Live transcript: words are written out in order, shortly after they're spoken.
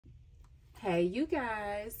Hey you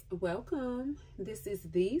guys, welcome. This is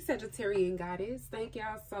the Sagittarian Goddess. Thank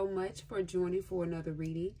y'all so much for joining for another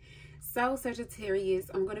reading. So Sagittarius,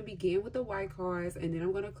 I'm going to begin with the white cards and then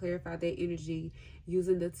I'm going to clarify their energy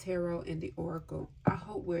using the tarot and the oracle. I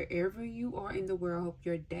hope wherever you are in the world, I hope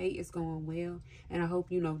your day is going well, and I hope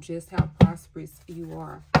you know just how prosperous you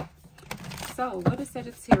are. So what does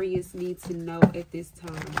Sagittarius need to know at this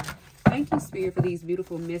time? Thank you, Spirit, for these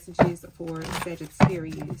beautiful messages for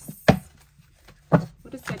Sagittarius.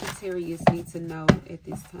 What does Sagittarius need to know at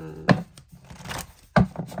this time?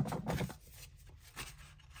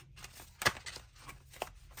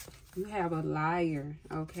 You have a liar,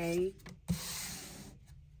 okay?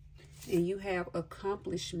 And you have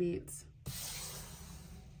accomplishments.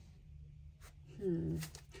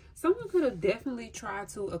 Someone could have definitely tried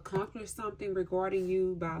to accomplish something regarding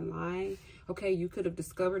you by lying. Okay, you could have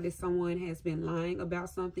discovered that someone has been lying about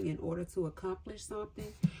something in order to accomplish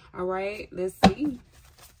something. All right, let's see.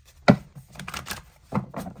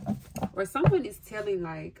 Or someone is telling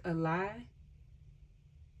like a lie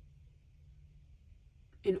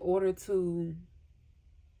in order to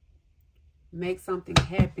make something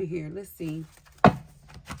happen here. Let's see.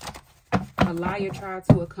 A liar tried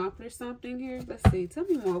to accomplish something here. Let's see. Tell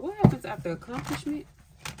me more. What happens after accomplishment?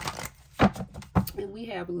 And we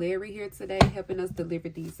have Larry here today helping us deliver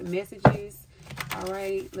these messages. All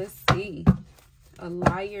right. Let's see. A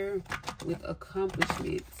liar with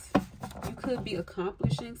accomplishments. You could be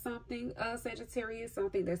accomplishing something, Sagittarius,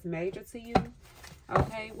 something that's major to you.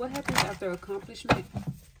 Okay. What happens after accomplishment?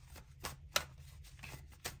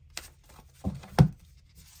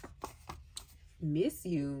 Miss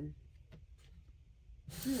you.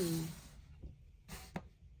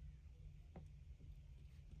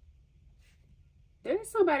 There's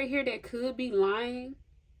somebody here that could be lying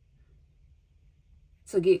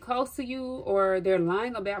to get close to you, or they're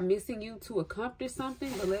lying about missing you to accomplish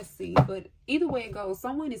something. But let's see. But either way it goes,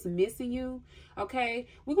 someone is missing you. Okay,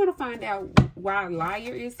 we're going to find out why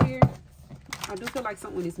liar is here. I do feel like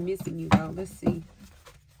someone is missing you though. Let's see.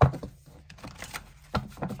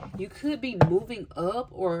 You could be moving up,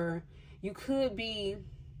 or you could be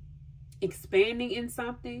expanding in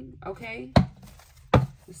something. Okay,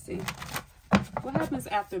 let's see. What happens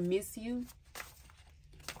after miss you?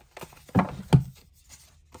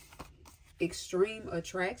 Extreme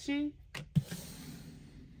attraction.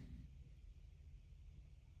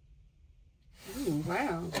 Ooh,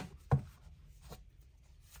 wow.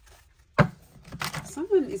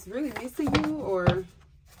 Someone is really missing you, or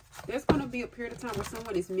there's going to be a period of time where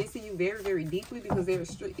someone is missing you very, very deeply because they're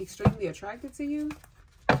extremely attracted to you.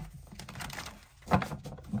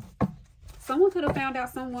 Someone could have found out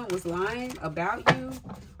someone was lying about you,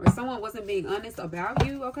 or someone wasn't being honest about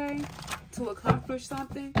you, okay, to accomplish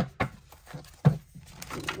something.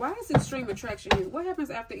 Why is extreme attraction here? What happens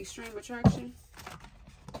after extreme attraction?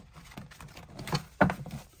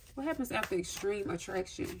 What happens after extreme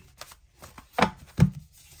attraction?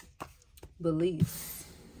 Beliefs.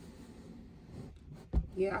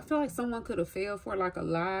 Yeah, I feel like someone could have failed for like a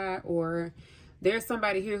lie, or there's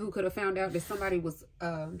somebody here who could have found out that somebody was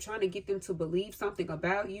trying to get them to believe something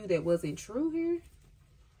about you that wasn't true here.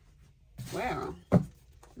 Wow.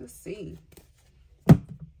 Let's see.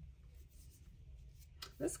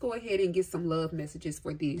 Let's go ahead and get some love messages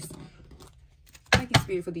for these. Thank you,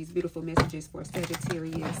 Spirit, for these beautiful messages for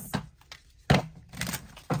Sagittarius.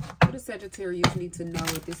 What does Sagittarius need to know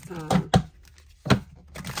at this time?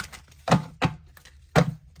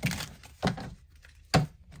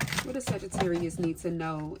 What does Sagittarius need to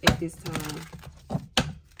know at this time?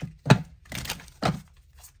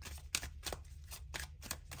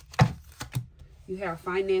 You have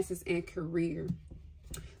finances and career.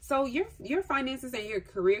 So your finances and your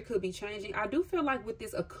career could be changing. I do feel like with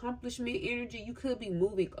this accomplishment energy, you could be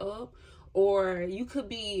moving up, or you could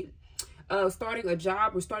be starting a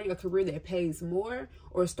job or starting a career that pays more,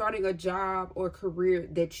 or starting a job or career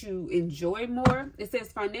that you enjoy more. It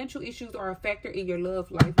says financial issues are a factor in your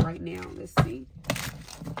love life right now. Let's see.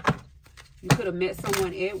 You could have met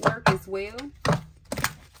someone at work as well.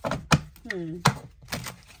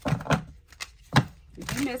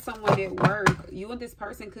 If you met someone at work, you and this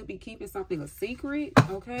person could be keeping something a secret,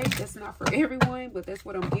 okay? That's not for everyone, but that's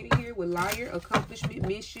what I'm getting here with liar, accomplishment,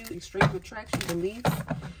 miss you, extreme attraction, beliefs.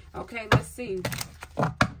 Okay, let's see.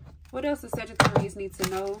 What else does Sagittarius need to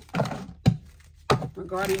know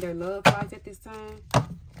regarding their love life at this time?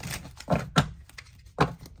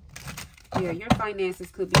 Yeah, your finances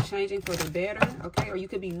could be changing for the better, okay? Or you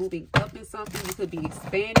could be moving up in something. You could be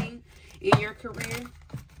expanding in your career.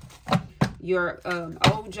 your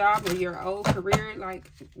old job or your old career,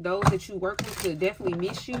 like those that you work with could definitely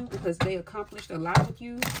miss you because they accomplished a lot with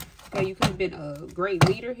you. Okay, you could have been a great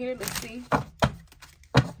leader here. Let's see.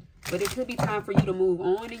 But it could be time for you to move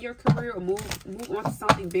on in your career or move on to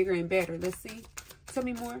something bigger and better. Let's see. Tell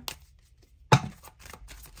me more.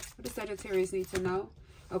 What does Sagittarius need to know?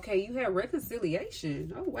 Okay, you have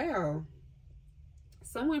reconciliation. Oh, wow.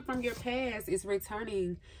 Someone from your past is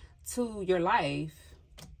returning to your life.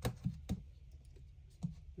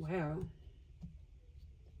 Wow.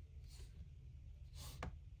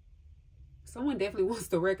 Someone definitely wants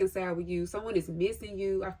to reconcile with you. Someone is missing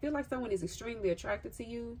you. I feel like someone is extremely attracted to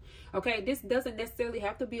you. Okay, this doesn't necessarily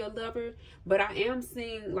have to be a lover, but I am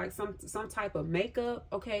seeing like some type of makeup.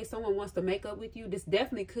 Okay, someone wants to make up with you. This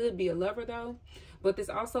definitely could be a lover though, but this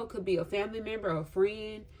also could be a family member, a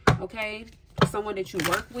friend. Okay, someone that you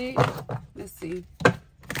work with. Let's see.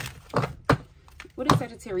 What does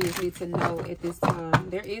Sagittarius need to know at this time?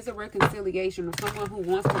 There is a reconciliation of someone who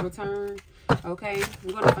wants to return. Okay,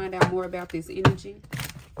 we're going to find out more about this energy.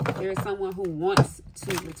 There is someone who wants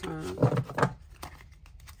to return.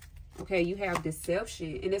 Okay, you have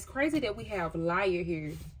deception. And it's crazy that we have liar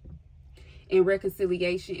here in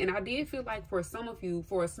reconciliation. And I did feel like for some of you,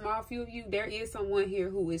 for a small few of you, there is someone here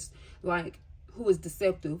who is like, who is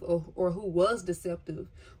deceptive or who was deceptive,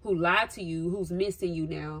 who lied to you, who's missing you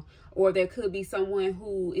now. Or there could be someone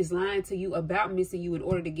who is lying to you about missing you in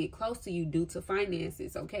order to get close to you due to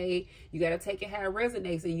finances, okay? You got to take it how it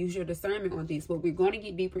resonates and use your discernment on this. But we're going to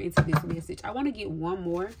get deeper into this message. I want to get one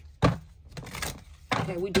more.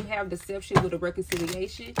 Okay, we do have deception with a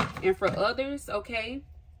reconciliation. And for others, okay,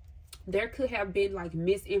 there could have been like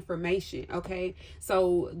misinformation, okay?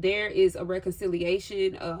 So there is a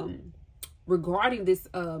reconciliation regarding this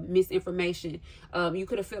misinformation. You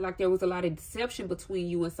could have felt like there was a lot of deception between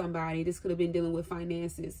you and somebody. This could have been dealing with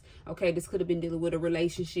finances. Okay, this could have been dealing with a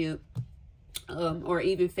relationship or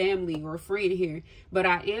even family or a friend here. But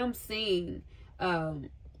I am seeing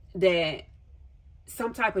that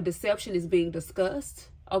some type of deception is being discussed,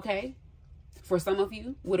 okay, for some of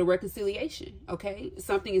you with a reconciliation, okay?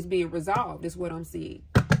 Something is being resolved is what I'm seeing,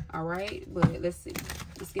 all right? But let's see.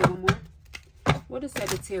 Let's get one more. What does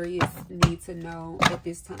Sagittarius need to know at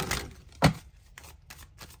this time?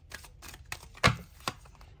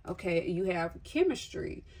 Okay, you have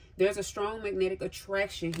chemistry. There's a strong magnetic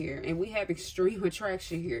attraction here, and we have extreme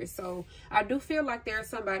attraction here. So I do feel like there's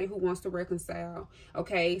somebody who wants to reconcile,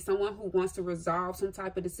 okay? Someone who wants to resolve some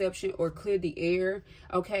type of deception or clear the air,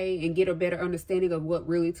 okay, and get a better understanding of what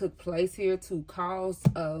really took place here to cause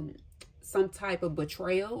some type of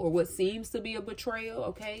betrayal or what seems to be a betrayal,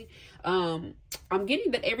 okay? I'm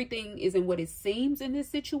getting that everything isn't what it seems in this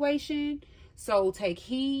situation. So take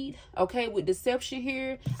heed, okay, with deception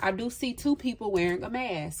here. I do see two people wearing a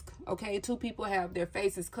mask, okay? Two people have their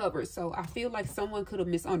faces covered. So I feel like someone could have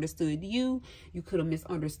misunderstood you. You could have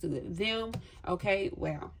misunderstood them, okay?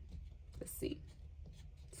 Wow. Let's see.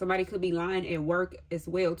 Somebody could be lying at work as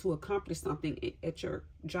well to accomplish something at your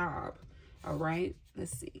job, all right?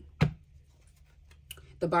 Let's see.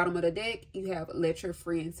 The bottom of the deck, you have let your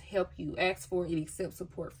friends help you. Ask for and accept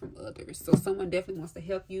support from others. So someone definitely wants to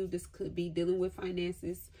help you. This could be dealing with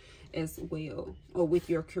finances as well, or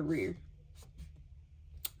with your career.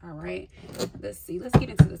 All right. Let's see. Let's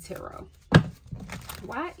get into the tarot.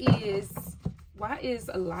 Why is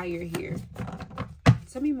a liar here?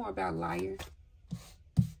 Tell me more about liar.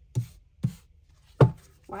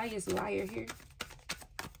 Why is liar here?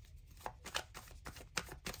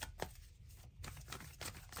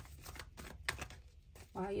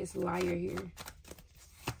 Why is liar here?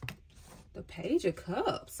 The Page of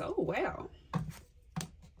Cups. Oh, wow.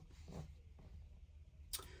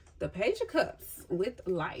 The Page of Cups with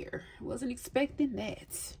liar. Wasn't expecting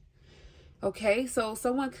that. Okay, so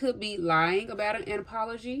someone could be lying about an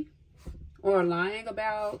apology or lying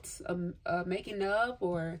about making up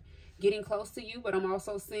or getting close to you. But I'm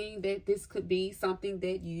also seeing that this could be something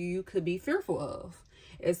that you could be fearful of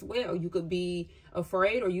as well. You could be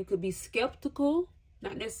afraid or you could be skeptical.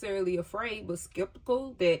 Not necessarily afraid, but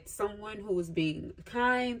skeptical that someone who is being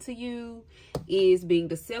kind to you is being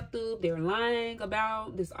deceptive. They're lying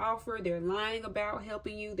about this offer. They're lying about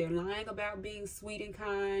helping you. They're lying about being sweet and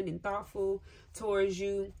kind and thoughtful towards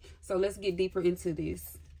you. So let's get deeper into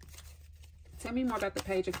this. Tell me more about the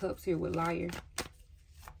Page of Cups here with liar.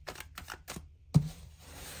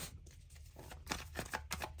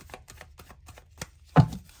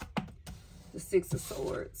 The Six of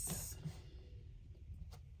Swords.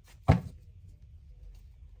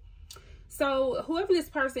 So whoever this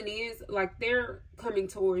person is, like, they're coming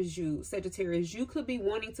towards you, Sagittarius. You could be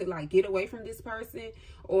wanting to, like, get away from this person,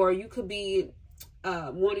 or you could be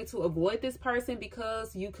wanting to avoid this person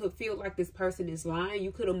because you could feel like this person is lying.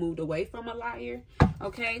 You could have moved away from a liar.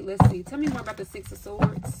 Okay, let's see. Tell me more about the Six of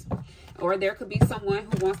Swords. Or there could be someone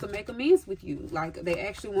who wants to make amends with you. Like, they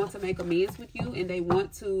actually want to make amends with you, and they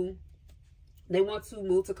want to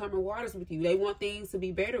move to calmer waters with you. They want things to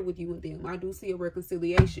be better with you and them. I do see a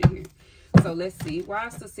reconciliation here. So let's see. Why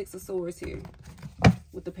is the Six of Swords here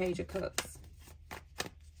with the Page of Cups?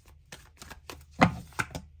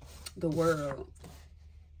 The World.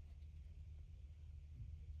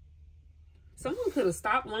 Someone could have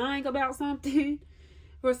stopped lying about something.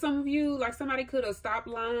 For some of you, like, somebody could have stopped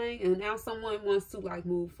lying, and now someone wants to, like,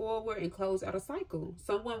 move forward and close out a cycle.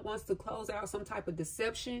 Someone wants to close out some type of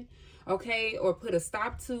deception, okay, or put a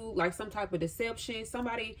stop to, like, some type of deception.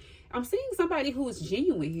 Somebody, I'm seeing somebody who is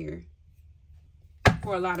genuine here.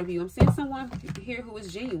 For a lot of you, I'm seeing someone here who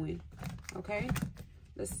is genuine, okay?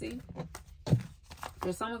 Let's see.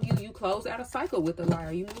 For some of you, you closed out a cycle with a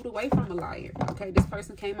liar. You moved away from a liar. Okay, this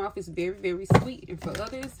person came off as very, very sweet. And for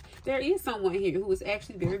others, there is someone here who is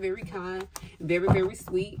actually very, very kind, very, very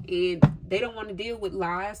sweet. And they don't want to deal with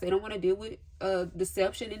lies. They don't want to deal with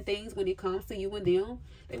deception and things when it comes to you and them.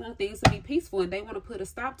 They want things to be peaceful, and they want to put a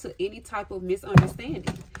stop to any type of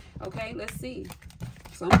misunderstanding. Okay, let's see.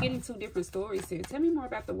 So I'm getting two different stories here. Tell me more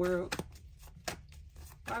about the World.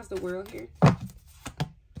 Why's the World here?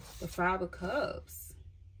 The Five of Cups.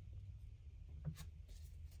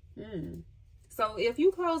 So if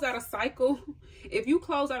you close out a cycle,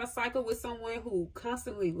 with someone who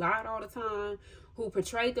constantly lied all the time, who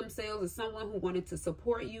portrayed themselves as someone who wanted to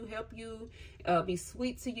support you, help you, be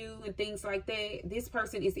sweet to you and things like that, this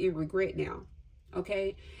person is in regret now.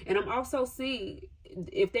 Okay. And I'm also seeing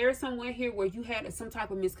if there's someone here where you had some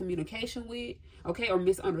type of miscommunication with, okay, or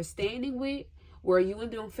misunderstanding with, where you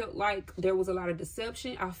and them felt like there was a lot of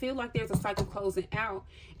deception, I feel like there's a cycle closing out.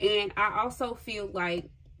 And I also feel like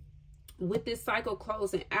with this cycle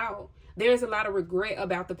closing out, there's a lot of regret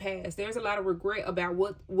about the past. There's a lot of regret about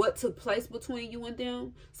what took place between you and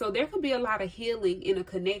them. So there could be a lot of healing in a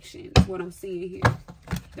connection, is what I'm seeing here.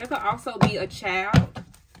 There could also be a child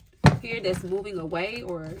here that's moving away,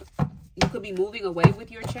 or you could be moving away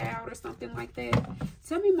with your child or something like that.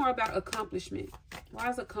 Tell me more about accomplishment. Why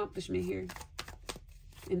is accomplishment here?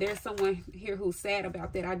 And there's someone here who's sad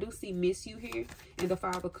about that. I do see miss you here in the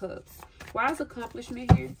Five of Cups. Why is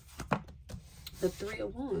accomplishment here? The Three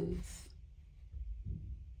of Wands.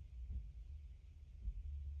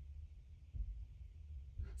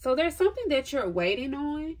 So there's something that you're waiting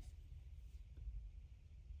on.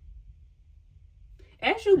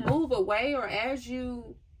 As you move away, or as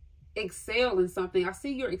you excel in something, I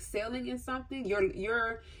see you're excelling in something.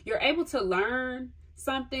 You're able to learn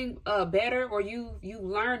something better, or you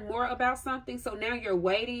learn more about something. So now you're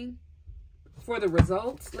waiting for the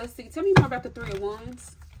results. Let's see. Tell me more about the Three of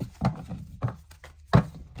Wands.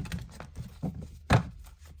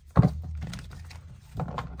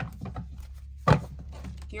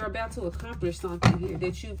 You're about to accomplish something here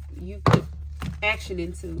that you put action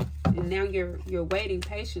into, and now you're waiting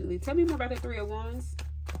patiently. Tell me more about the Three of Wands.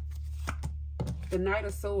 The Knight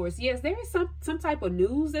of Swords. Yes, there is some type of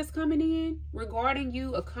news that's coming in regarding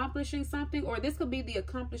you accomplishing something, or this could be the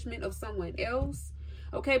accomplishment of someone else.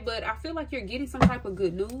 Okay, but I feel like you're getting some type of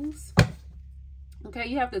good news. Okay,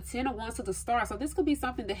 you have the Ten of Wands to the Star. So this could be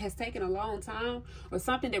something that has taken a long time, or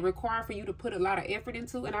something that required for you to put a lot of effort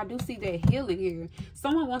into. And I do see that healing here.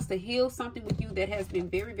 Someone wants to heal something with you that has been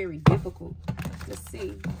very, very difficult. Let's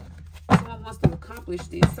see. Someone wants to accomplish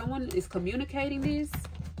this. Someone is communicating this.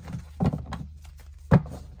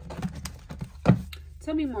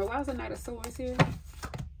 Tell me more. Why is the Knight of Swords here?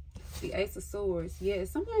 The Ace of Swords. Yes,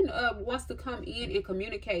 someone wants to come in and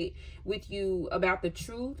communicate with you about the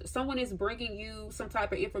truth. Someone is bringing you some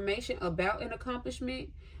type of information about an accomplishment.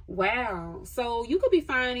 Wow. So you could be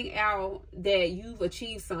finding out that you've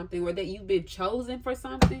achieved something, or that you've been chosen for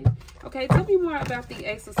something. Okay, tell me more about the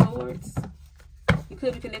Ace of Swords. You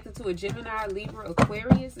could be connected to a Gemini, Libra,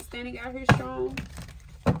 Aquarius is standing out here strong.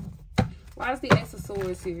 Why is the Ace of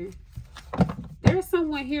Swords here? There's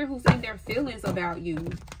someone here who's in their feelings about you.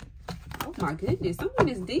 Oh my goodness, someone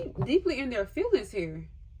is deeply in their feelings here.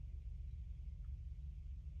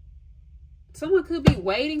 Someone could be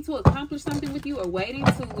waiting to accomplish something with you, or waiting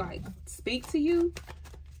to, like, speak to you.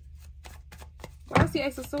 Why is the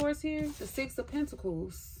Ace of Swords here? The Six of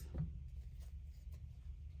Pentacles.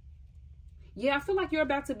 Yeah, I feel like you're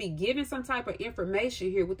about to be given some type of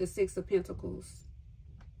information here with the Six of Pentacles.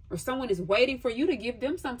 Or someone is waiting for you to give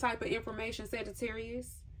them some type of information,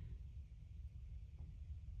 Sagittarius.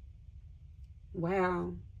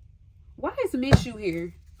 Wow. Why is miss you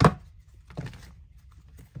here?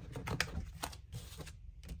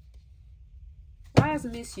 Why is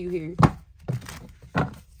miss you here?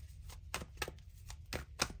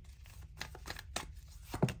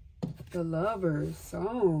 The Lovers.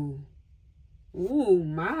 Oh. Ooh,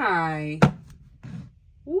 my.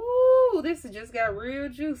 Ooh, this just got real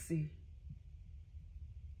juicy.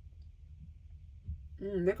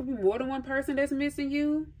 There could be more than one person that's missing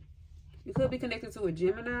you. You could be connected to a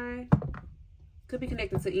Gemini. Could be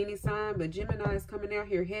connected to any sign, but Gemini is coming out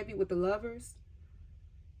here heavy with the Lovers.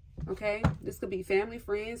 Okay, this could be family,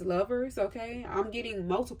 friends, lovers. Okay, I'm getting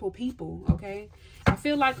multiple people. Okay, I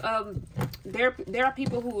feel like there are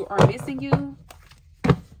people who are missing you.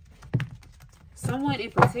 Someone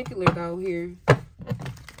in particular though here.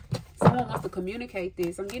 Someone wants to communicate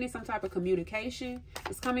this. I'm getting some type of communication.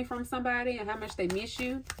 It's coming from somebody and how much they miss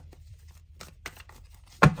you.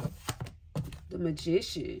 The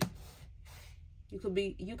Magician. You could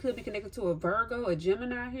be connected to a Virgo, a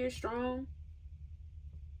Gemini here, strong.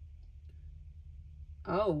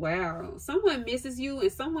 Oh, wow. Someone misses you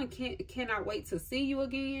and someone cannot wait to see you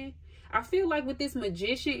again. I feel like with this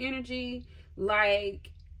Magician energy, like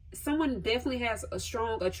someone definitely has a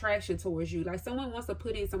strong attraction towards you. Like someone wants to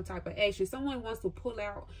put in some type of action. Someone wants to pull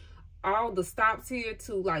out all the stops here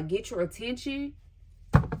to like get your attention.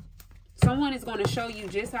 Someone is going to show you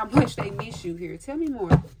just how much they miss you here. Tell me more.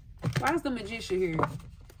 Why is the Magician here?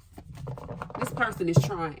 This person is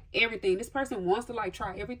trying everything. This person wants to like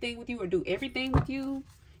try everything with you or do everything with you.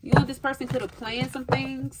 You know, this person could have planned some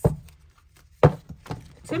things.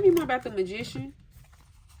 Tell me more about the Magician.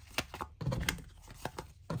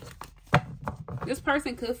 This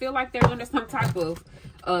person could feel like they're under some type of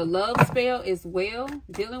love spell as well,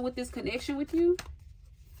 dealing with this connection with you.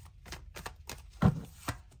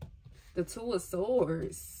 The Two of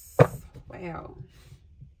Swords. Wow.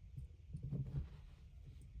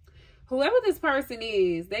 Whoever this person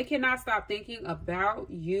is, they cannot stop thinking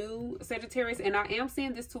about you, Sagittarius. And I am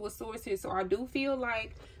seeing this Two of Swords here. So I do feel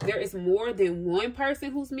like there is more than one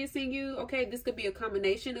person who's missing you. Okay, this could be a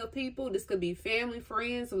combination of people. This could be family,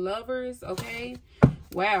 friends, lovers. Okay,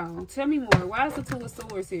 wow. Tell me more. Why is the Two of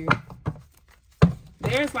Swords here?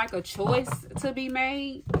 There's like a choice to be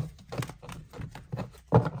made.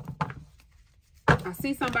 I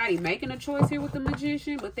see somebody making a choice here with the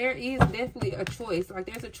Magician, but there is definitely a choice. Like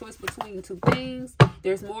there's a choice between two things.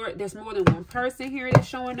 There's more than one person here that's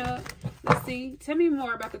showing up. Let's see. Tell me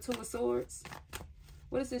more about the Two of Swords.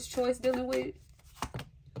 What is this choice dealing with?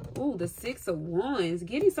 Ooh, the Six of Wands.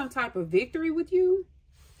 Getting some type of victory with you.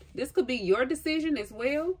 This could be your decision as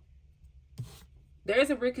well.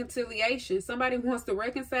 There's a reconciliation. Somebody wants to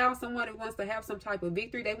reconcile. Somebody wants to have some type of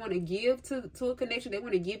victory. They want to give to a connection. They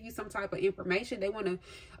want to give you some type of information. They want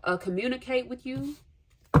to communicate with you.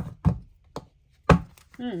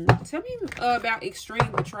 Tell me about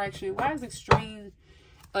extreme attraction. Why is extreme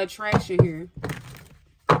attraction here?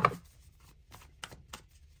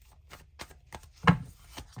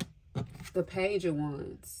 The Page of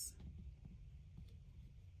Wands.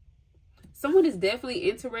 Someone is definitely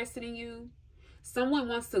interested in you. Someone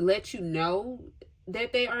wants to let you know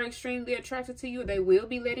that they are extremely attracted to you. They will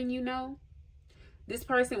be letting you know. This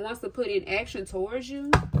person wants to put in action towards you.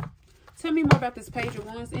 Tell me more about this Page of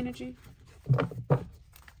Wands energy.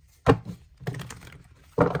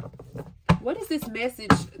 What is this message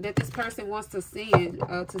that this person wants to send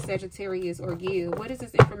to Sagittarius or give? What is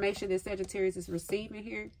this information that Sagittarius is receiving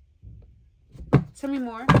here? Tell me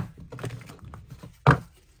more.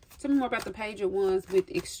 Tell me more about the Page of Wands with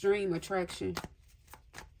extreme attraction.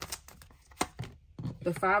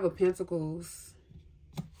 The Five of Pentacles.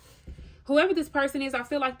 Whoever this person is, I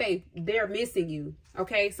feel like they're missing you.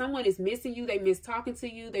 Okay, someone is missing you. They miss talking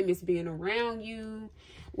to you. They miss being around you.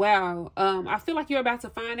 Wow. I feel like you're about to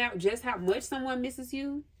find out just how much someone misses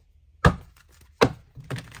you.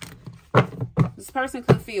 This person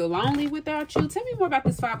could feel lonely without you. Tell me more about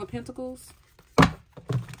this Five of Pentacles.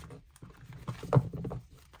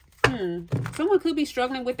 Someone could be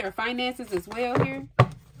struggling with their finances as well here.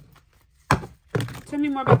 Tell me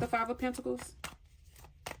more about the Five of Pentacles.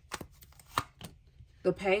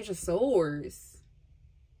 The Page of Swords.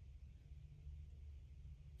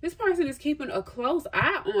 This person is keeping a close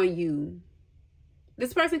eye on you.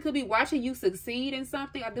 This person could be watching you succeed in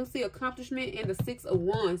something. I do see accomplishment in the Six of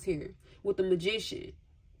Wands here with the Magician.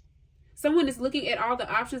 Someone is looking at all the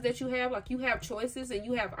options that you have. Like you have choices and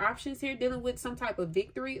you have options here dealing with some type of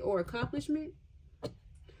victory or accomplishment.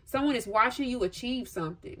 Someone is watching you achieve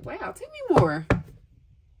something. Wow, tell me more.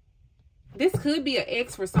 This could be an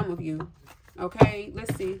ex for some of you. Okay,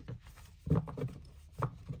 let's see.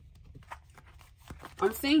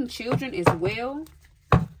 I'm seeing children as well.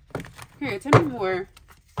 Here, tell me more.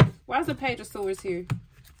 Why is the Page of Swords here?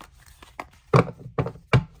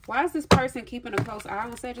 Why is this person keeping a close eye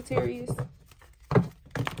on Sagittarius?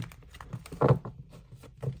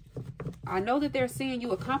 I know that they're seeing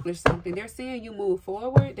you accomplish something. They're seeing you move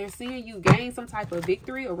forward. They're seeing you gain some type of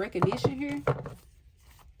victory or recognition here.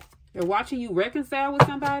 They're watching you reconcile with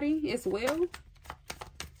somebody as well.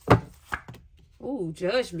 Oh,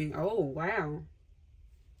 Judgment. Oh, wow.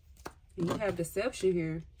 And you have Deception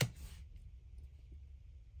here.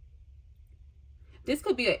 This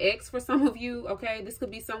could be an ex for some of you, okay? This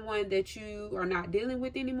could be someone that you are not dealing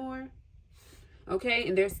with anymore, okay?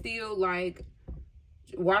 And they're still, like,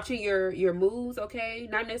 watching your moves, okay?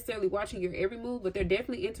 Not necessarily watching your every move, but they're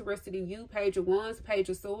definitely interested in you. Page of Wands, Page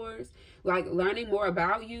of Swords, like learning more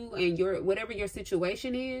about you and your whatever your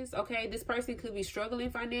situation is, okay? This person could be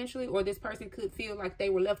struggling financially, or this person could feel like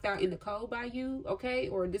they were left out in the cold by you, okay?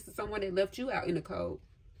 Or this is someone that left you out in the cold.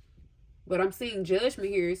 But I'm seeing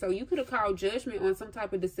Judgment here. So you could have called judgment on some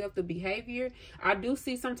type of deceptive behavior. I do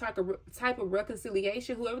see some type of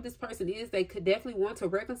reconciliation. Whoever this person is, they could definitely want to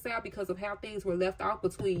reconcile because of how things were left off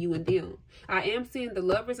between you and them. I am seeing the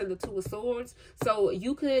Lovers and the Two of Swords. So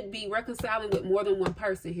you could be reconciling with more than one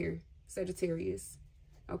person here, Sagittarius.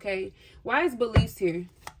 Okay. Why is beliefs here?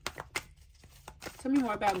 Tell me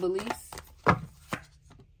more about beliefs.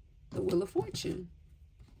 The Wheel of Fortune.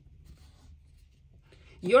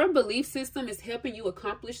 Your belief system is helping you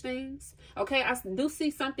accomplish things. Okay, I do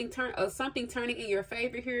see something turning in your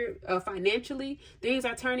favor here financially. Things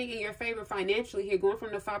are turning in your favor financially here, going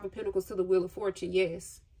from the Five of Pentacles to the Wheel of Fortune.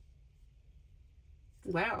 Yes.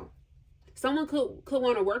 Wow. Someone could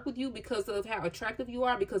want to work with you because of how attractive you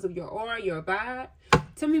are, because of your aura, your vibe.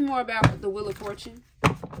 Tell me more about the Wheel of Fortune.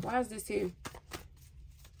 Why is this here?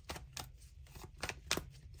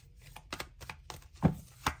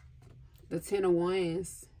 The Ten of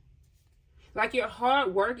Wands. Like your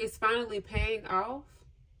hard work is finally paying off.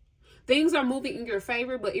 Things are moving in your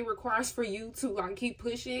favor, but it requires for you to like keep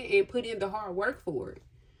pushing and put in the hard work for it.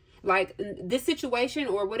 Like this situation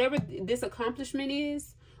or whatever this accomplishment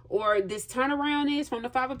is, or this turnaround is from the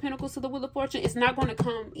Five of Pentacles to the Wheel of Fortune, it's not going to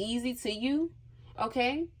come easy to you.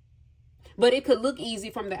 Okay. But it could look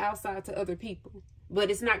easy from the outside to other people. But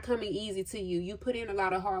it's not coming easy to you. You put in a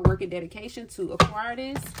lot of hard work and dedication to acquire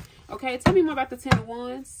this. Okay, tell me more about the Ten of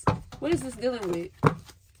Wands. What is this dealing with?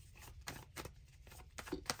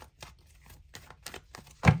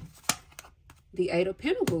 The Eight of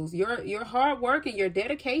Pentacles. Your hard work and your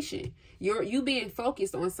dedication. You being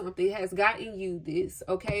focused on something has gotten you this,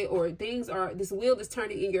 okay? Or this wheel is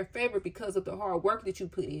turning in your favor because of the hard work that you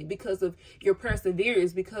put in, because of your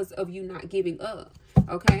perseverance, because of you not giving up,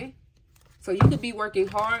 okay? So you could be working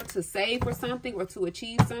hard to save for something or to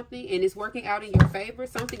achieve something, and it's working out in your favor.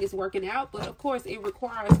 Something is working out, but of course it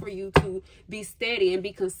requires for you to be steady and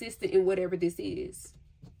be consistent in whatever this is.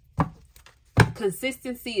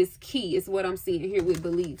 Consistency is key, is what I'm seeing here with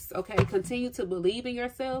beliefs, okay? Continue to believe in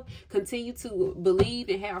yourself. Continue to believe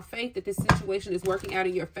and have faith that this situation is working out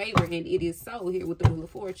in your favor, and it is so here with the Wheel of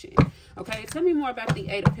Fortune, okay? Tell me more about the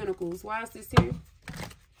Eight of Pentacles. Why is this here?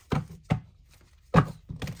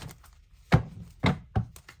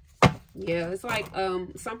 Yeah, it's like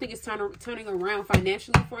something is turning around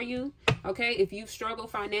financially for you. Okay, if you've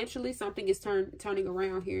struggled financially, something is turning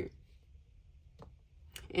around here.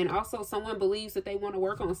 And also someone believes that they want to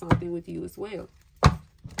work on something with you as well.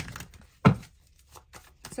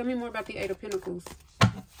 Tell me more about the Eight of Pentacles.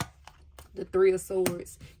 The Three of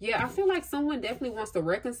Swords. Yeah, I feel like someone definitely wants to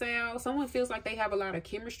reconcile. Someone feels like they have a lot of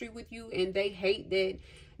chemistry with you, and they hate that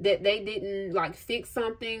they didn't like fix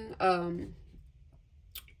something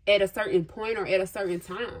at a certain point or at a certain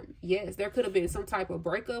time. Yes, there could have been some type of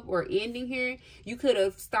breakup or ending here. You could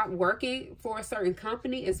have stopped working for a certain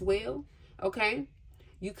company as well. Okay,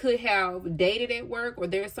 you could have dated at work, or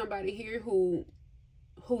there's somebody here who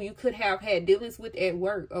you could have had dealings with at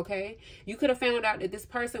work. Okay, you could have found out that this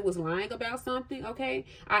person was lying about something. Okay,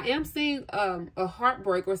 I am seeing a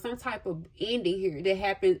heartbreak or some type of ending here that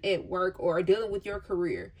happened at work, or dealing with your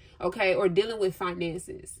career. Okay, or dealing with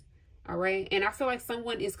finances. All right. And I feel like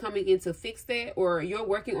someone is coming in to fix that, or you're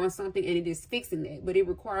working on something and it is fixing that, but it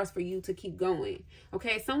requires for you to keep going.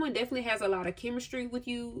 Okay. Someone definitely has a lot of chemistry with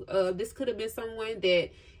you. This could have been someone that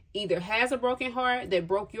either has a broken heart, that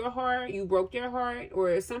broke your heart, you broke their heart,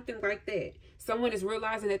 or something like that. Someone is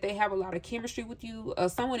realizing that they have a lot of chemistry with you.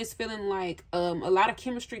 Someone is feeling like a lot of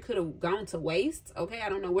chemistry could have gone to waste. Okay. I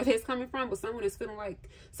don't know where that's coming from, but someone is feeling like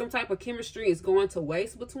some type of chemistry is going to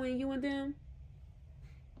waste between you and them.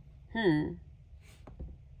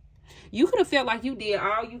 You could have felt like you did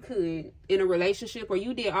all you could in a relationship, or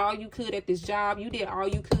you did all you could at this job. You did all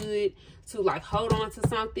you could to like hold on to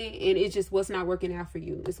something, and it just was not working out for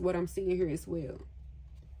you. It's what I'm seeing here as well.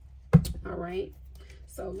 All right.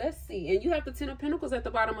 So let's see. And you have the 10 of Pentacles at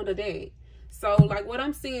the bottom of the deck. So like what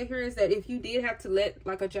I'm seeing here is that if you did have to let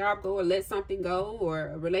like a job go, or let something go, or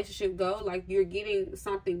a relationship go, like you're getting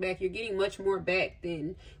something back. You're getting much more back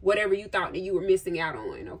than whatever you thought that you were missing out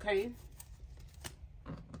on. Okay.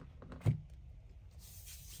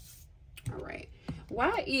 All right.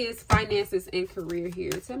 Why is finances and career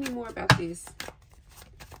here? Tell me more about this.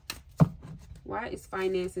 Why is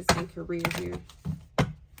finances and career here?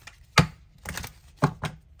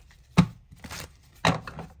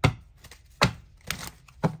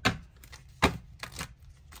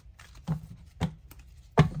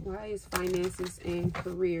 Why is finances and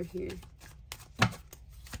career here?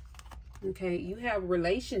 Okay, you have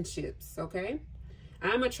relationships, okay?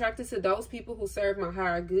 I'm attracted to those people who serve my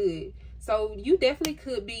higher good. So you definitely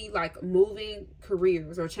could be like moving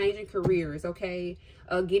careers or changing careers, okay?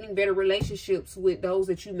 Getting better relationships with those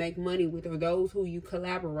that you make money with, or those who you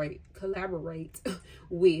collaborate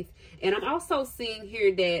with. And I'm also seeing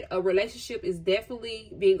here that a relationship is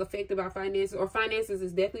definitely being affected by finances, or finances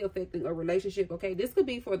is definitely affecting a relationship, okay? This could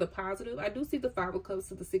be for the positive. I do see the 5 of Cups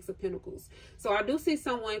to the 6 of Pentacles. So I do see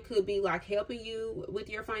someone could be like helping you with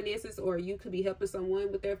your finances, or you could be helping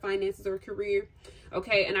someone with their finances or career,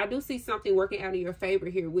 okay? And I do see something working out in your favor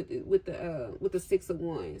here with the 6 of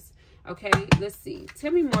Wands. Okay, let's see. Tell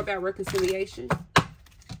me more about reconciliation.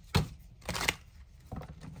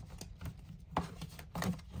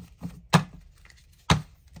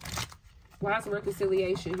 Why is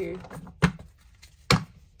reconciliation here?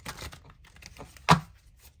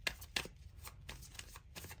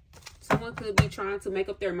 Someone could be trying to make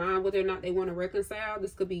up their mind whether or not they want to reconcile.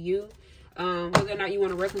 This could be you. Whether or not you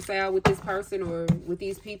want to reconcile with this person or with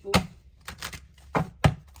these people.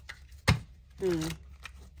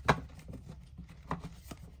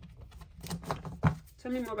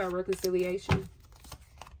 Tell me more about reconciliation.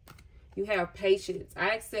 You have patience.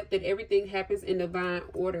 I accept that everything happens in divine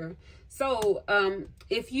order. So,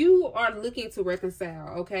 if you are looking to reconcile,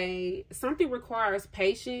 okay, something requires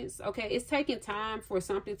patience, okay? It's taking time for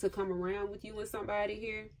something to come around with you and somebody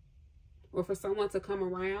here, or for someone to come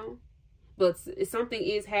around. But something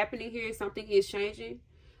is happening here. Something is changing,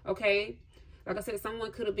 okay? Like I said,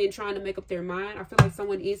 someone could have been trying to make up their mind. I feel like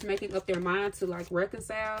someone is making up their mind to like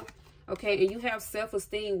reconcile. Okay, and you have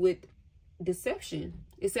self-esteem with deception.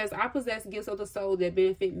 It says, I possess gifts of the soul that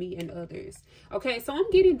benefit me and others. Okay, so I'm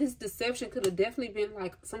getting this deception could have definitely been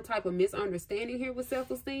like some type of misunderstanding here with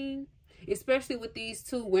self-esteem. Especially with these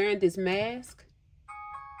two wearing this mask.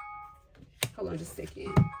 Hold on just a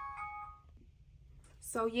second.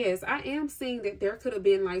 So yes, I am seeing that there could have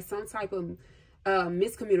been like some type of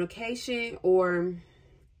miscommunication or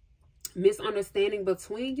misunderstanding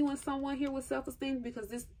between you and someone here with self-esteem, because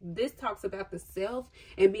this talks about the self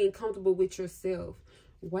and being comfortable with yourself.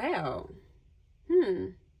 Wow.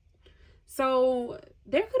 So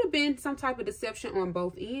there could have been some type of deception on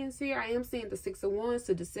both ends here. I am seeing the 6 of Wands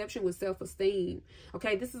to deception with self-esteem.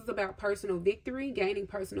 Okay, this is about personal victory, gaining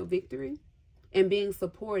personal victory and being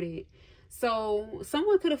supported. So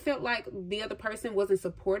someone could have felt like the other person wasn't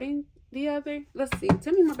supporting the other. Let's see.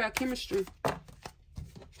 Tell me more about chemistry.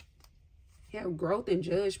 You have growth and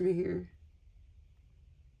judgment here.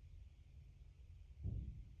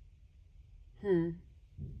 You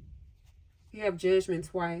have judgment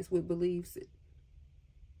twice with beliefs.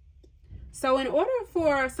 So in order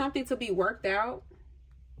for something to be worked out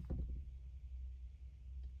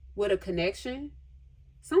with a connection,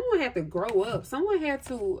 someone had to grow up. Someone had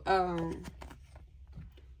to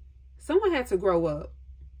grow up.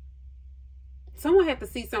 Someone had to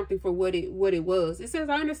see something for what it was. It says,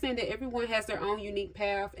 I understand that everyone has their own unique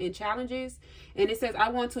path and challenges. And it says, I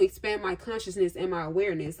want to expand my consciousness and my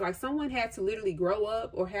awareness. Like someone had to literally grow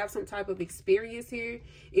up or have some type of experience here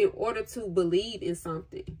in order to believe in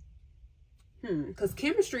something. Because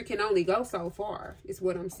chemistry can only go so far, is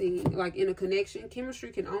what I'm seeing. Like in a connection,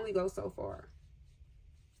 chemistry can only go so far.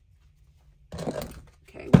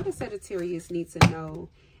 Okay, what does Sagittarius need to know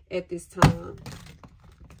at this time?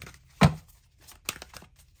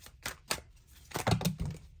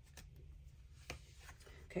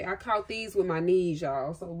 Okay, I caught these with my knees,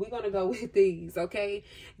 y'all. So we're going to go with these, okay?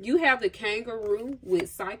 You have the kangaroo with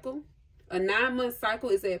cycle. A 9-month cycle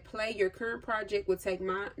is at play. Your current project will take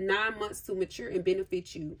 9 months to mature and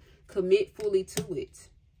benefit you. Commit fully to it.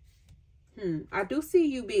 I do see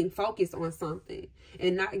you being focused on something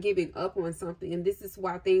and not giving up on something. And this is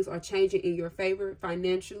why things are changing in your favor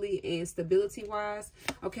financially and stability wise.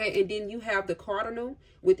 Okay. And then you have the cardinal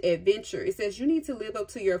with adventure. It says you need to live up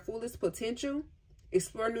to your fullest potential,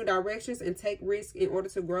 explore new directions, and take risks in order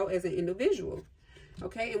to grow as an individual.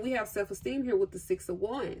 Okay. And we have self-esteem here with the 6 of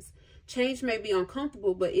Wands. Change may be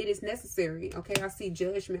uncomfortable, but it is necessary. Okay. I see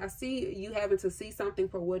judgment. I see you having to see something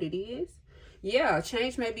for what it is. Yeah,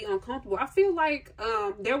 change may be uncomfortable. I feel like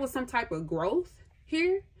there was some type of growth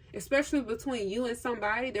here, especially between you and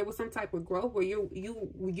somebody. There was some type of growth where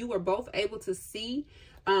you were both able to see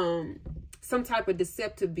some type of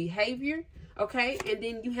deceptive behavior. Okay, and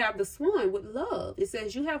then you have the Swan with love. It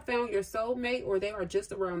says you have found your soulmate, or they are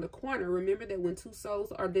just around the corner. Remember that when two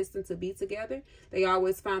souls are destined to be together, they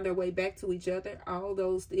always find their way back to each other. All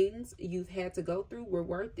those things you've had to go through were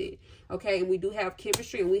worth it. Okay, and we do have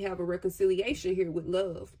chemistry, and we have a reconciliation here with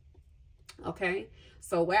love. Okay,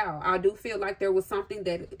 so wow, I do feel like there is something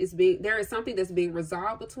that's being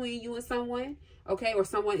resolved between you and someone. Okay, or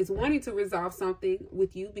someone is wanting to resolve something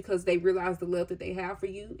with you because they realize the love that they have for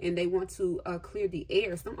you, and they want to clear the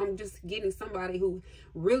air. I'm just getting somebody who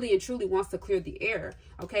really and truly wants to clear the air.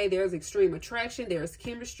 Okay, there's extreme attraction, there's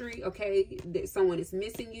chemistry. Okay, someone is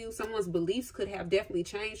missing you. Someone's beliefs could have definitely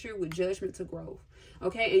changed here with judgment to growth.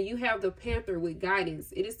 Okay, and you have the Panther with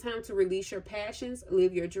guidance. It is time to release your passions,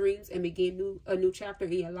 live your dreams, and begin a new chapter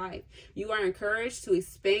in your life. You are encouraged to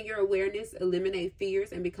expand your awareness, eliminate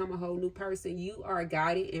fears, and become a whole new person. You are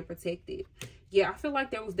guided and protected. Yeah, I feel like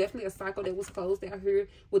there was definitely a cycle that was closed out here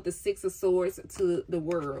with the 6 of Swords to the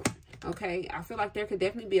world. Okay, I feel like there could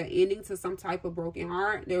definitely be an ending to some type of broken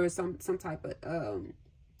heart. There is some type of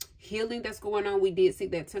healing that's going on. We did see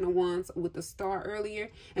that 10 of Wands with the Star earlier,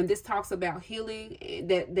 and this talks about healing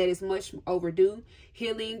that is much overdue,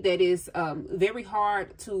 healing that is very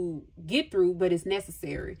hard to get through, but it's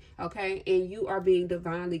necessary. Okay, and you are being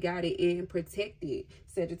divinely guided and protected,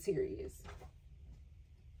 Sagittarius.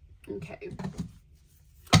 Okay,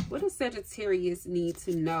 what does Sagittarius need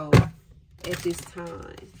to know at this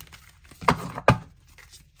time?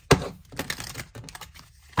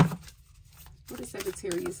 What does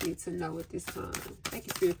Sagittarius need to know at this time? Thank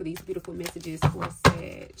you, Spirit, for these beautiful messages for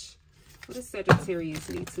Sag. What does Sagittarius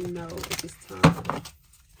need to know at this time?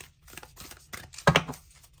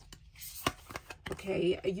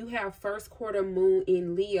 Okay, you have first quarter moon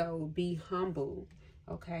in Leo. Be humble.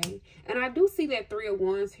 Okay, and I do see that 3 of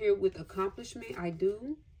Wands here with accomplishment. I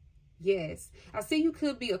do. Yes, I see you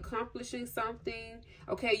could be accomplishing something.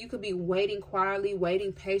 Okay, you could be waiting quietly,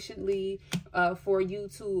 waiting patiently for you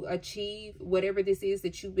to achieve whatever this is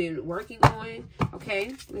that you've been working on.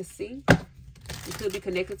 Okay, let's see. You could be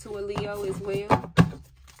connected to a Leo as well.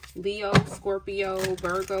 Leo, Scorpio,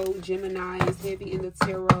 Virgo, Gemini is heavy in the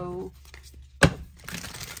tarot.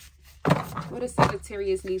 What does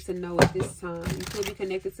Sagittarius need to know at this time? You could be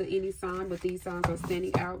connected to any sign, but these signs are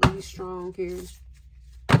standing out really strong here.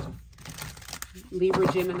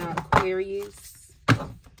 Libra, Gemini, Aquarius.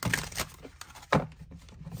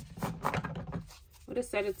 What does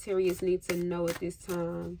Sagittarius need to know at this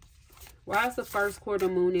time? Why is the first quarter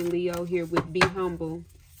moon in Leo here with be humble?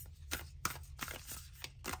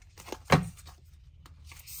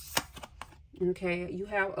 Okay, you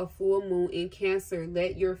have a full moon in Cancer.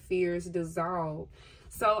 Let your fears dissolve.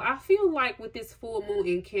 So I feel like with this full moon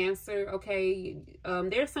in Cancer, okay,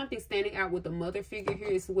 there's something standing out with the mother figure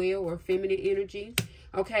here as well, or feminine energy.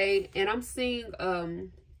 Okay, and I'm seeing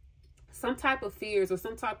some type of fears or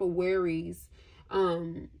some type of worries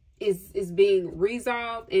is being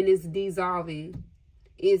resolved and is dissolving.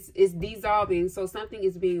 It's dissolving. So something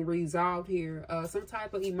is being resolved here. Some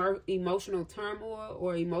type of emotional turmoil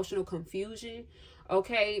or emotional confusion.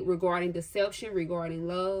 Okay, regarding deception, regarding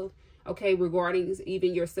love. Okay, regarding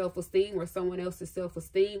even your self-esteem or someone else's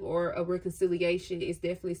self-esteem, or a reconciliation is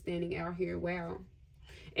definitely standing out here. Wow.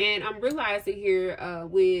 And I'm realizing here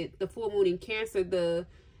with the full moon in Cancer, the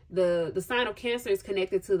sign of Cancer is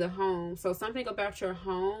connected to the home. So something about your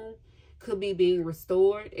home could be being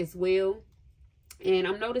restored as well. And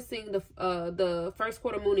I'm noticing the first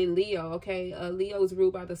quarter moon in Leo. Okay, Leo is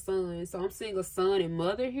ruled by the sun. So I'm seeing a son and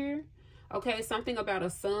mother here. Okay, something about a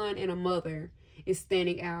son and a mother is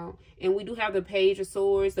standing out. And we do have the Page of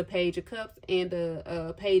Swords, the Page of Cups, and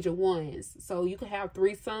the Page of Wands. So you could have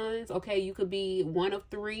 3 sons. Okay, you could be one of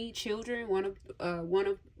 3 children, one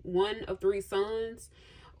of 3 sons,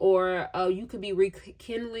 or you could be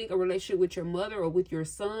rekindling a relationship with your mother or with your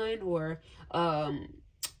son, or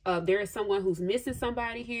there is someone who's missing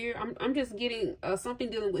somebody here. I'm just getting something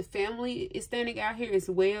dealing with family is standing out here as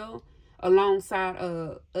well, alongside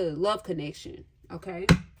a love connection. Okay.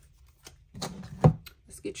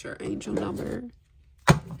 Let's get your angel number.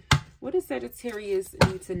 What does Sagittarius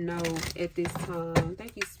need to know at this time?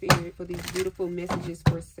 Thank you, Spirit, for these beautiful messages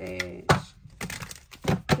for Sag.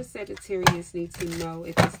 What does Sagittarius need to know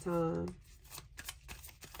at this time?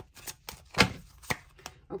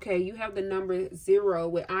 Okay, you have the number 0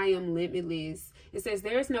 with I am limitless. It says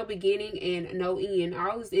there is no beginning and no end.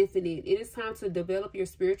 All is infinite. It is time to develop your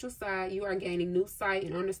spiritual side. You are gaining new sight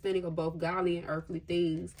and understanding of both godly and earthly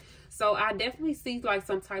things. So I definitely see like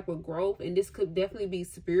some type of growth, and this could definitely be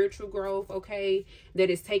spiritual growth, okay, that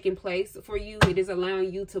is taking place for you. It is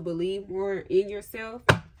allowing you to believe more in yourself,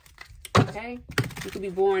 okay? You could be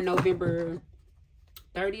born November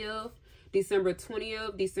 30th, December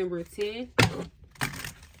 20th, December 10th.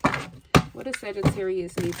 What does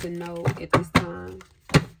Sagittarius need to know at this time?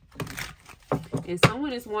 And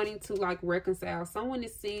someone is wanting to like reconcile. Someone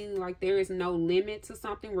is seeing like there is no limit to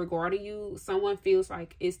something regarding you. Someone feels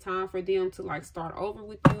like it's time for them to like start over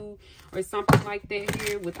with you or something like that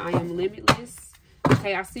here with I am limitless.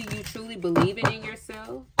 Okay, I see you truly believing in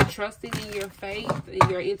yourself, trusting in your faith and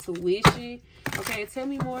your intuition. Okay, tell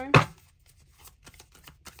me more.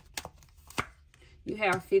 You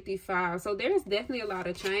have 55. So there's definitely a lot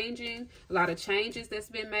of changes that's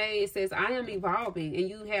been made. It says, I am evolving, and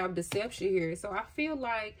you have deception here. So I feel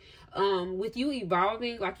like with you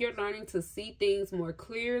evolving, like you're learning to see things more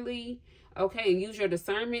clearly, okay, and use your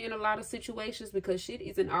discernment in a lot of situations because shit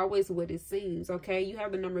isn't always what it seems, okay? You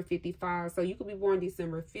have the number 55. So you could be born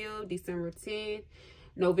December 5th, December 10th,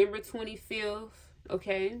 November 25th,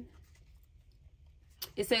 okay?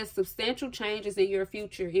 It says substantial changes in your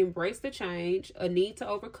future. Embrace the change, a need to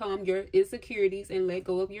overcome your insecurities and let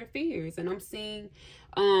go of your fears. And I'm seeing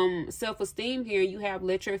self-esteem here. You have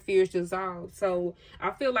let your fears dissolve. So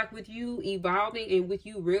I feel like with you evolving and with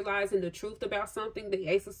you realizing the truth about something, the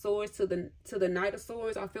Ace of Swords to the Knight of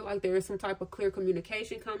Swords, I feel like there is some type of clear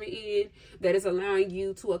communication coming in that is allowing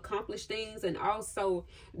you to accomplish things and also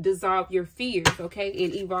dissolve your fears, okay,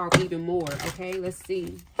 and evolve even more. Okay, let's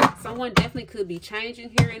see. Someone definitely could be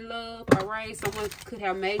changing here in love, all right? Someone could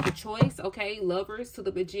have made the choice, okay? Lovers to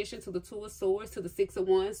the Magician, to the Two of Swords, to the Six of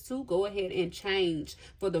Wands, to go ahead and change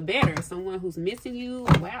for the better. Someone who's missing you.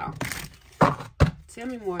 Wow. Tell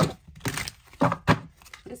me more.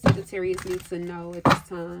 What Sagittarius needs to know at this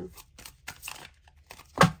time?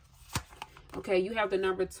 Okay, you have the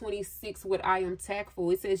number 26 with I am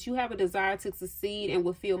tactful. It says you have a desire to succeed and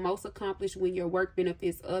will feel most accomplished when your work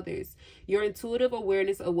benefits others. Your intuitive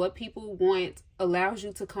awareness of what people want allows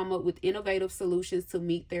you to come up with innovative solutions to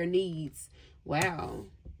meet their needs. Wow.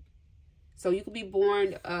 So you could be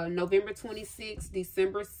born November 26th,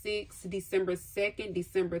 December 6th, December 2nd,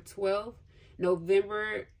 December 12th,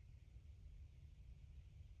 November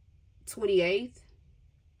 28th,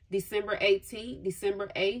 December 18th, December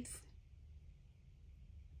 8th,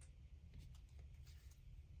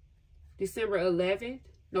 December 11th,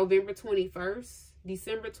 November 21st,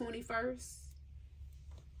 December 21st.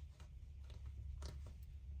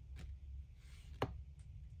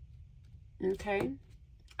 Okay.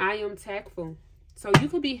 I am tactful. So you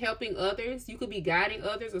could be helping others. You could be guiding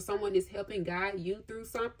others, or someone is helping guide you through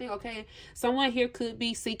something. Okay. Someone here could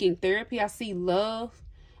be seeking therapy. I see love.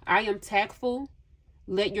 I am tactful.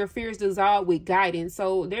 Let your fears dissolve with guidance.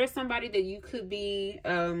 So there's somebody that you could be,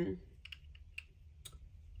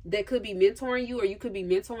 that could be mentoring you, or you could be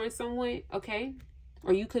mentoring someone, okay?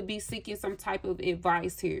 Or you could be seeking some type of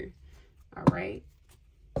advice here, all right?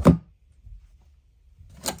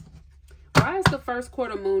 Why is the first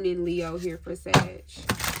quarter moon in Leo here for Sag?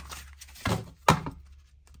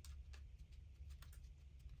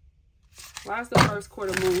 Why is the first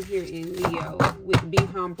quarter moon here in Leo with be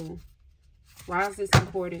humble? Why is this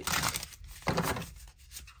important?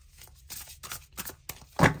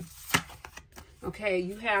 Okay,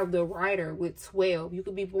 you have the Rider with 12. You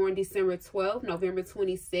could be born December 12th, November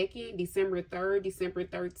 22nd, December 3rd, December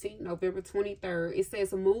 13th, November 23rd. It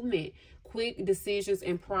says movement, quick decisions,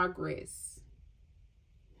 and progress.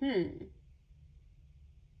 I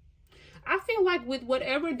feel like with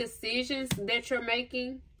whatever decisions that you're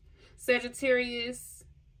making, Sagittarius,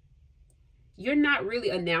 you're not really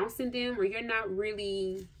announcing them, or you're not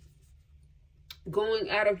really going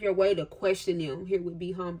out of your way to question them. Here would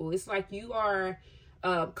be humble. It's like you are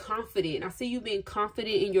confident. I see you being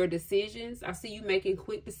confident in your decisions. I see you making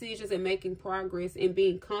quick decisions and making progress and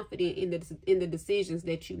being confident in the decisions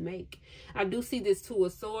that you make. I do see this Two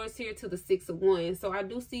of Swords here to the Six of Wands. So I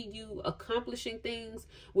do see you accomplishing things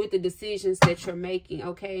with the decisions that you're making,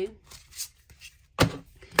 okay?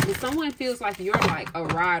 And someone feels like you're like a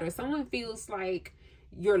rider. Someone feels like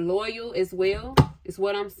you're loyal as well. Is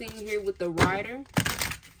what I'm seeing here with the Rider.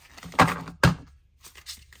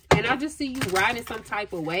 And I just see you riding some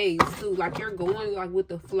type of waves too. Like you're going like with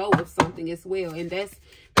the flow of something as well. And that's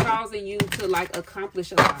causing you to like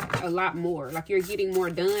accomplish a lot more. Like you're getting more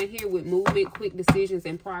done here with movement, quick decisions,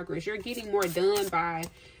 and progress. You're getting more done by,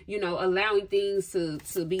 you know, allowing things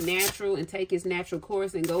to be natural and take its natural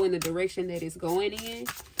course and go in the direction that it's going in.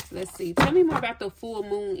 Let's see. Tell me more about the full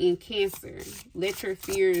moon in Cancer. Let your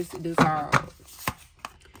fears dissolve.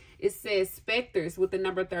 It says specters with the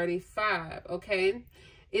number 35. Okay.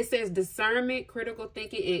 It says discernment, critical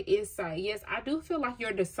thinking, and insight. Yes, I do feel like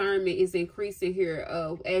your discernment is increasing here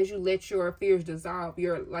as you let your fears dissolve.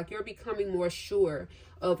 You're becoming more sure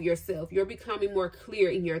of yourself. You're becoming more clear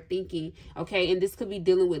in your thinking. Okay, and this could be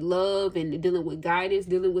dealing with love and dealing with guidance,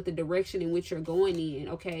 dealing with the direction in which you're going in.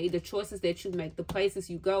 Okay, the choices that you make, the places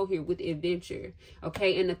you go here with adventure.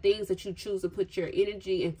 Okay, and the things that you choose to put your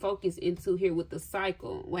energy and focus into here with the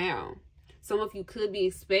cycle. Wow. Some of you could be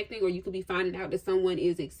expecting, or you could be finding out that someone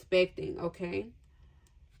is expecting, okay?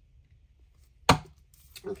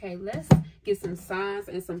 Okay, let's get some signs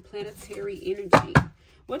and some planetary energy.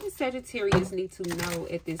 What does Sagittarius need to know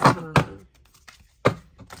at this time?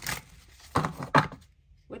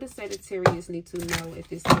 What does Sagittarius need to know at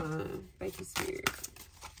this time? Thank you, Spirit.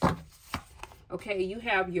 Okay, you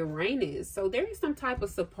have Uranus. So there is some type of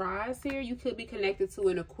surprise here. You could be connected to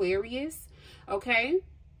an Aquarius, okay?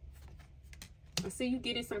 I see you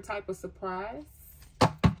getting some type of surprise.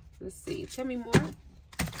 Let's see. Tell me more.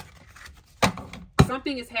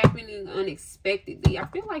 Something is happening unexpectedly. I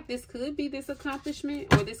feel like this could be this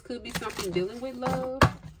accomplishment, or this could be something dealing with love.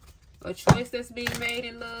 A choice that's being made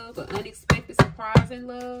in love. An unexpected surprise in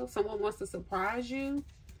love. Someone wants to surprise you.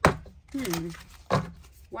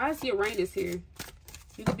 Why is Uranus here?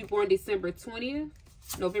 You could be born December 20th,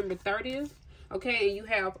 November 30th. Okay, and you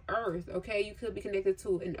have Earth. Okay, you could be connected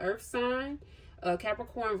to an Earth sign.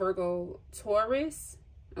 Capricorn, Virgo, Taurus.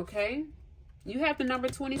 Okay, you have the number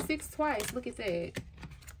 26 twice. Look at that.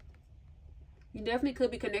 You definitely could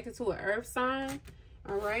be connected to an earth sign.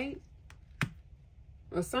 All right,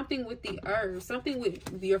 or something with the earth, something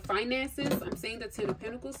with your finances. I'm seeing the 10 of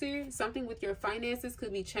Pentacles here. Something with your finances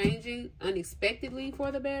could be changing unexpectedly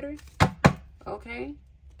for the better. Okay,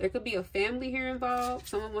 there could be a family here involved.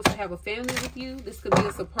 Someone wants to have a family with you. This could be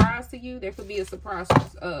a surprise to you. There could be a surprise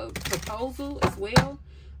proposal as well.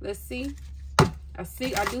 Let's see.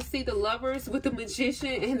 I do see the Lovers with the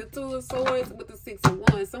Magician and the Two of Swords with the Six of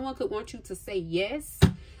Wands. Someone could want you to say yes,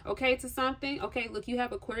 okay, to something. Okay, look, you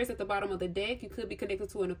have Aquarius at the bottom of the deck. You could be connected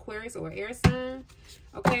to an Aquarius or air sign.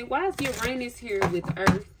 Okay, why is Uranus here with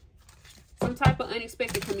Earth? Some type of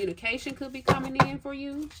unexpected communication could be coming in for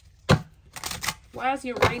you. Why is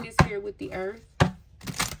Uranus here with the Earth?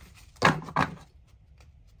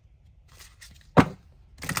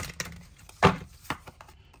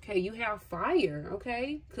 Okay, you have fire,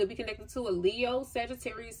 okay? Could be connected to a Leo,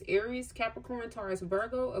 Sagittarius, Aries, Capricorn, Taurus,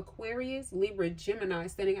 Virgo, Aquarius, Libra, Gemini,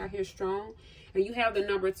 standing out here strong. And you have the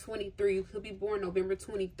number 23. You could be born November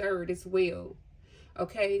 23rd as well.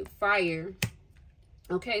 Okay, fire.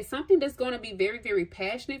 Okay, something that's going to be very, very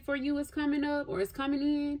passionate for you is coming up or is coming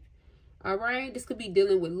in. All right, this could be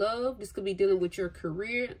dealing with love. This could be dealing with your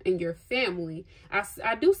career and your family.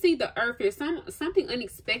 I do see the earth here. Something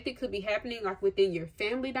unexpected could be happening like within your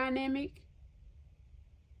family dynamic.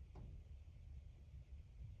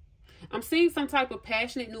 I'm seeing some type of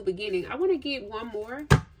passionate new beginning. I want to get one more.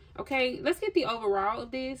 Okay, let's get the overall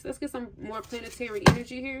of this. Let's get some more planetary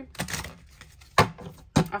energy here.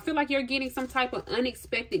 I feel like you're getting some type of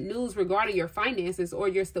unexpected news regarding your finances or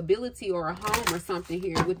your stability or a home or something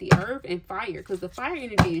here with the earth and fire, because the fire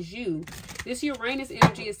energy is you. This Uranus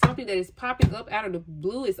energy is something that is popping up out of the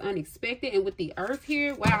blue. It's unexpected. And with the earth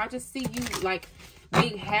here, wow, I just see you like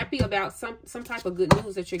being happy about some type of good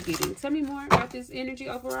news that you're getting. Tell me more about this energy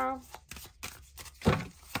overall.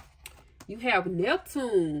 You have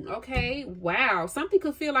Neptune. Okay, wow. Something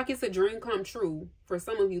could feel like it's a dream come true for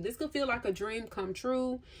some of you. This could feel like a dream come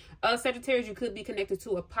true. Sagittarius, you could be connected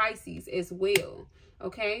to a Pisces as well.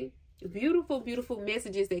 Okay, beautiful, beautiful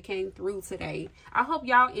messages that came through today. I hope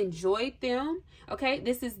y'all enjoyed them. Okay,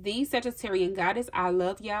 this is the Sagittarian Goddess. I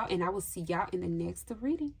love y'all, and I will see y'all in the next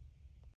reading.